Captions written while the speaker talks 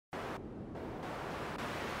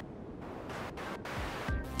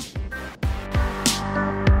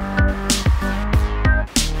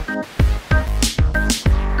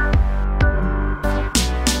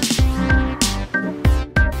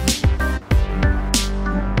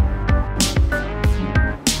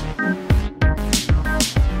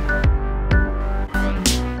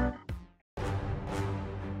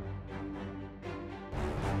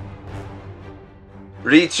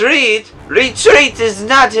Retreat? Retreat is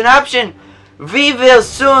not an option! We will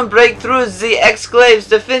soon break through the Exclave's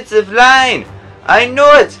defensive line! I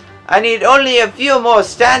know it! I need only a few more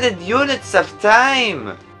standard units of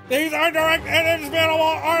time! These are direct and indisputable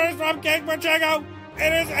orders from King Pacheco!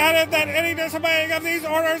 It is added that any disobeying of these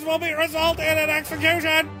orders will result in an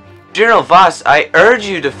execution! General Voss, I urge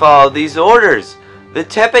you to follow these orders. The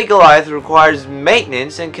Tepay Goliath requires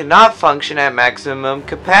maintenance and cannot function at maximum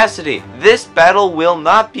capacity. This battle will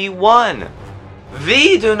not be won.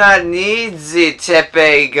 We do not need the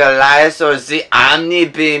Tepay Goliath or the Omni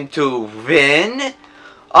Beam to win.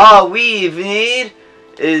 All we need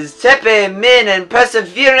is Tepay men and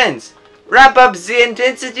perseverance. Wrap up the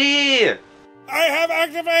intensity. I have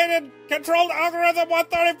activated Controlled Algorithm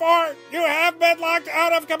 134. You have been locked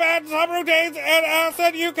out of command subroutines and ask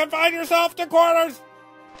that you confine yourself to quarters.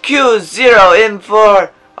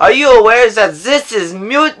 Q0M4, are you aware that this is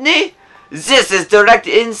mutiny? This is direct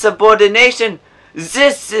insubordination.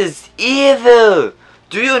 This is evil.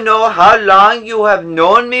 Do you know how long you have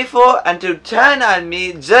known me for and to turn on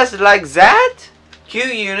me just like that? Q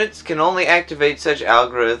units can only activate such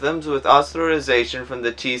algorithms with authorization from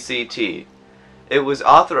the TCT. It was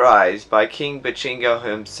authorized by King Bachingo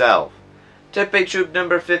himself. Tepay Troop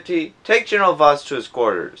number 50, take General Voss to his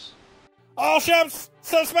quarters. All ships,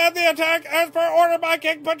 suspend the attack as per order by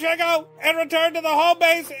King Pacheco and return to the home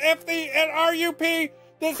base if the NRUP.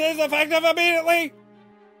 This is effective immediately.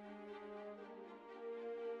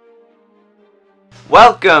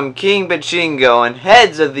 Welcome, King Bachingo and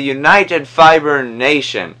heads of the United Fiber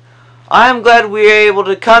Nation. I am glad we are able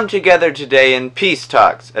to come together today in peace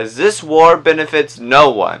talks, as this war benefits no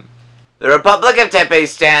one. The Republic of Tepay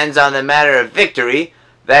stands on the matter of victory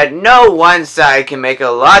that no one side can make a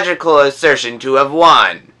logical assertion to have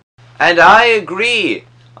won. And I agree.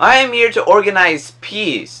 I am here to organize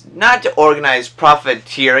peace, not to organize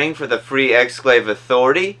profiteering for the Free Exclave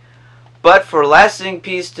Authority, but for lasting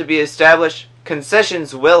peace to be established,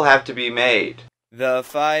 concessions will have to be made. The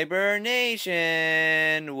Fiber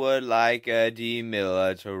Nation would like a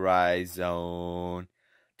demilitarized zone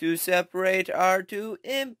to separate our two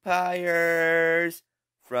empires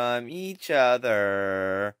from each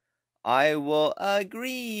other. I will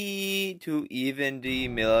agree to even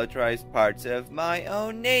demilitarize parts of my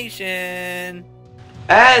own nation.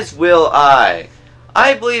 As will I.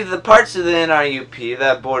 I believe the parts of the NRUP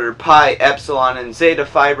that border Pi, Epsilon, and Zeta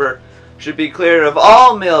Fiber should be cleared of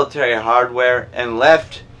all military hardware and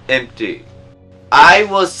left empty. I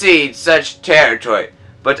will cede such territory,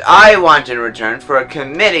 but I want in return for a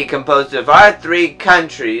committee composed of our three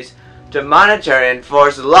countries to monitor and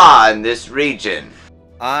enforce law in this region.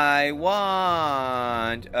 I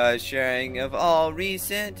want a sharing of all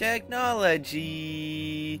recent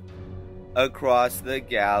technology across the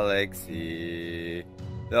galaxy.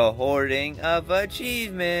 The hoarding of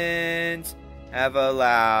achievements have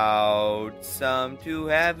allowed some to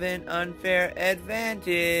have an unfair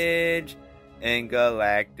advantage in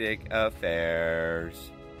galactic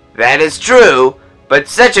affairs. That is true, but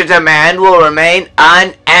such a demand will remain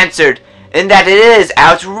unanswered, in that it is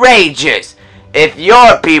outrageous. If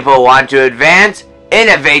your people want to advance,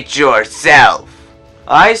 innovate yourself.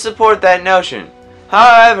 I support that notion.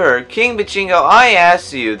 However, King Bachingo, I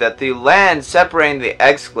ask you that the land separating the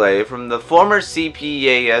Exclave from the former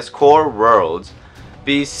CPAS core worlds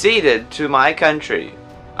be ceded to my country.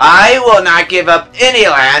 I will not give up any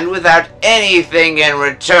land without anything in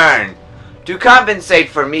return. To compensate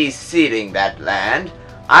for me ceding that land,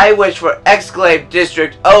 I wish for Exclave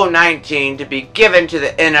District 019 to be given to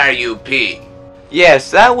the NRUP. Yes,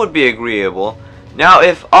 that would be agreeable. Now,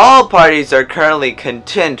 if all parties are currently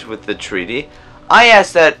content with the treaty, I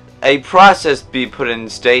ask that a process be put in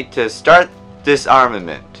state to start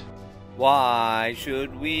disarmament. Why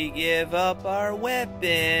should we give up our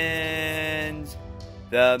weapons?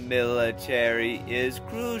 The military is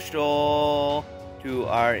crucial to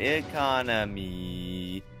our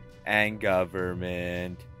economy and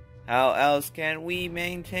government. How else can we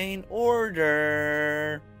maintain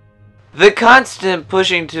order? The constant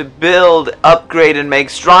pushing to build, upgrade, and make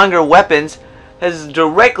stronger weapons has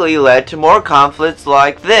directly led to more conflicts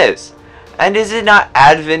like this. And is it not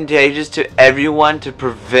advantageous to everyone to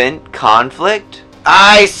prevent conflict?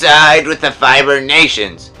 I side with the Fiber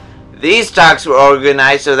Nations. These talks were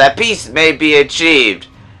organized so that peace may be achieved,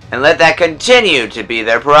 and let that continue to be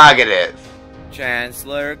their prerogative.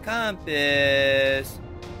 Chancellor Compass,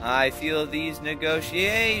 I feel these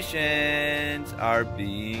negotiations are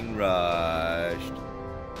being rushed.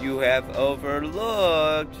 You have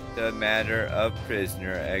overlooked the matter of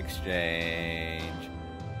prisoner exchange.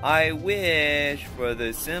 I wish for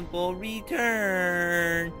the simple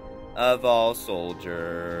return of all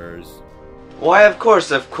soldiers. Why, of course.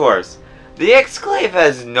 The Exclave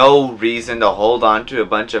has no reason to hold on to a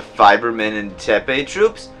bunch of Fibermen and Tepay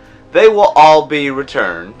troops. They will all be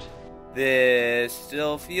returned. This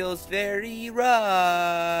still feels very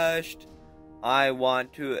rushed. I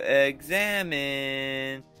want to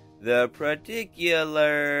examine the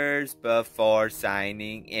particulars before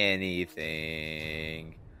signing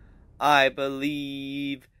anything. I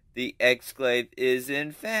believe the Exclave is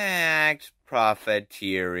in fact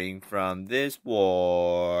profiteering from this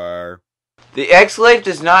war. The Exclave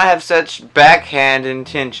does not have such backhand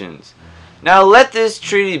intentions. Now let this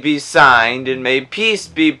treaty be signed, and may peace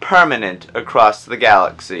be permanent across the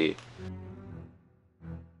galaxy.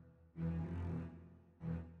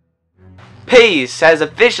 Peace has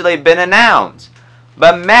officially been announced,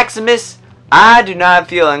 but Maximus, I do not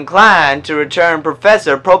feel inclined to return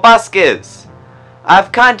Professor Proboscis.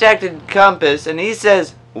 I've contacted Compass, and he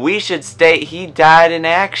says we should state he died in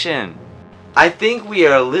action. I think we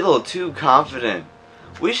are a little too confident.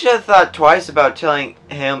 We should have thought twice about telling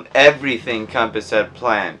him everything Compass had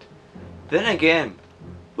planned. Then again,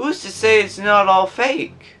 who's to say it's not all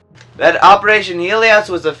fake? That Operation Helios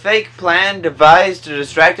was a fake plan devised to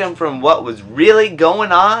distract him from what was really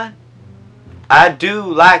going on? I do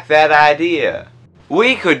like that idea.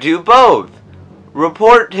 We could do both.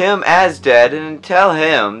 Report him as dead and tell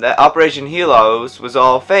him that Operation Helios was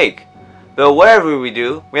all fake. Though whatever we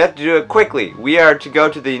do, we have to do it quickly. We are to go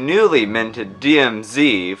to the newly minted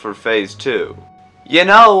DMZ for Phase 2. You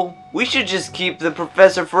know, we should just keep the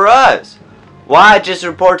professor for us. Why just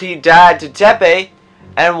report he died to Tepay?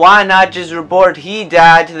 And why not just report he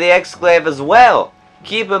died to the Exclave as well?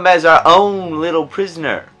 Keep him as our own little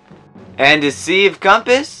prisoner. And deceive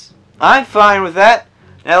Compass? I'm fine with that.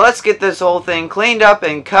 Now let's get this whole thing cleaned up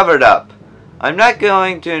and covered up. I'm not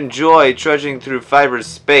going to enjoy trudging through fiber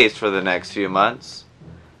space for the next few months.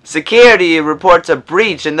 Security reports a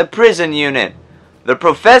breach in the prison unit. The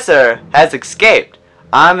professor has escaped.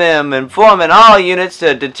 I am informing all units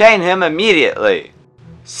to detain him immediately.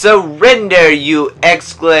 Surrender, you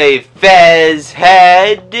Exclave Fez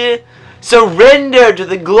head! Surrender to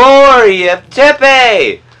the glory of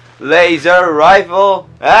Tepay! Laser rifle,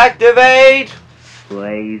 activate!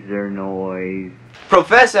 Laser noise.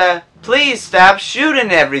 Professor, please stop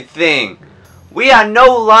shooting everything. We are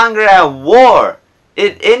no longer at war.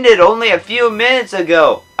 It ended only a few minutes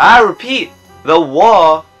ago. I repeat, the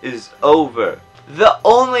war is over. The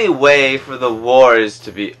only way for the war is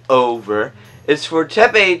to be over is for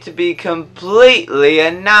Tepay to be completely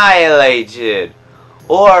annihilated,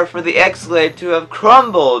 or for the Exclave to have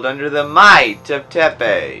crumbled under the might of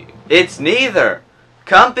Tepay. It's neither.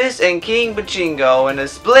 Compass and King Pachinko, in a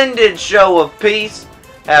splendid show of peace,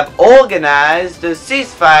 have organized a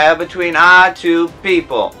ceasefire between our two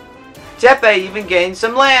people. Tepay even gained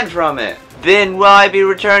some land from it. Then will I be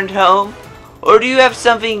returned home? Or do you have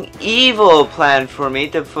something evil planned for me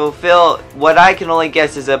to fulfill what I can only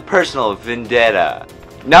guess is a personal vendetta?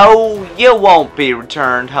 No, you won't be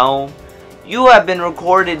returned home. You have been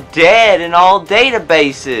recorded dead in all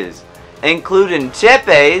databases, including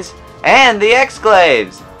Tepay's and the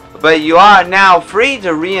Exclaves. But you are now free to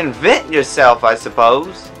reinvent yourself, I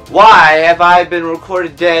suppose. Why have I been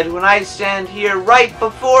recorded dead when I stand here right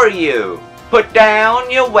before you? Put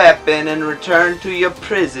down your weapon and return to your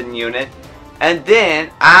prison unit, and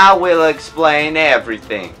then I will explain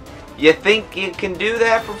everything. You think you can do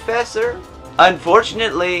that, Professor?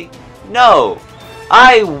 Unfortunately, no.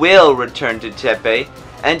 I will return to Tepay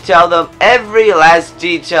and tell them every last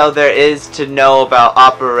detail there is to know about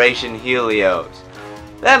Operation Helios.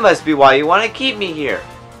 That must be why you want to keep me here.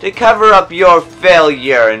 To cover up your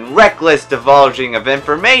failure and reckless divulging of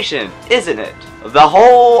information, isn't it? The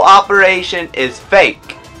whole operation is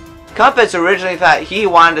fake. Compass originally thought he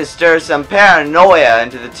wanted to stir some paranoia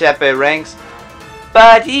into the Tepay ranks,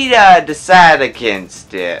 but he decided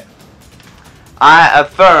against it. I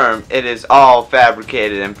affirm it is all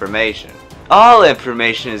fabricated information. All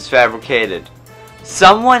information is fabricated.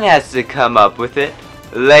 Someone has to come up with it.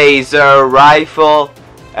 Laser rifle,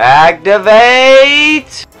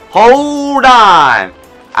 activate! Hold on!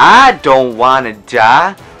 I don't want to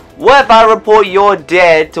die. What if I report you're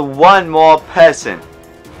dead to one more person?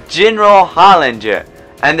 General Hollinger,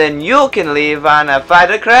 and then you can leave on a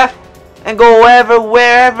fighter craft and go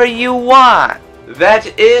wherever you want.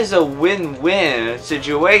 That is a win-win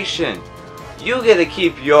situation. You get to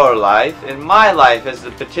keep your life, and my life has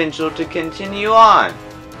the potential to continue on.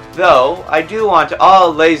 Though, I do want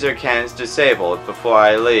all laser cannons disabled before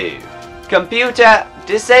I leave. Computer,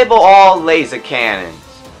 disable all laser cannons.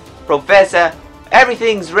 Professor,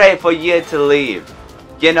 everything's ready for you to leave.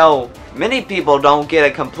 You know, many people don't get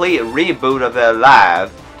a complete reboot of their life,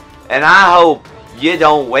 and I hope you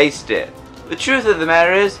don't waste it. The truth of the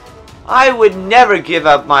matter is, I would never give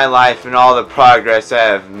up my life and all the progress I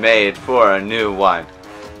have made for a new one.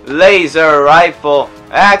 Laser rifle,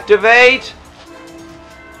 activate!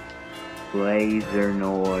 Laser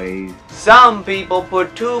noise. Some people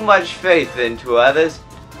put too much faith into others.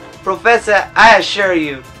 Professor, I assure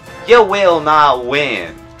you, you will not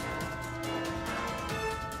win.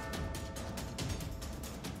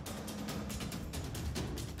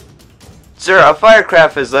 Sir, a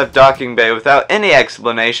firecraft has left docking bay without any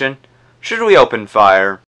explanation. Should we open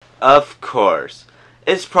fire? Of course.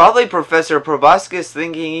 It's probably Professor Proboscis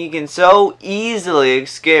thinking he can so easily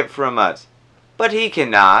escape from us. But he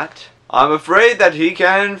cannot. I'm afraid that he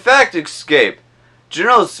can in fact escape.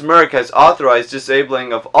 General Smirk has authorized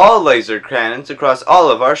disabling of all laser cannons across all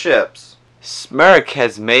of our ships. Smirk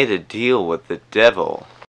has made a deal with the devil.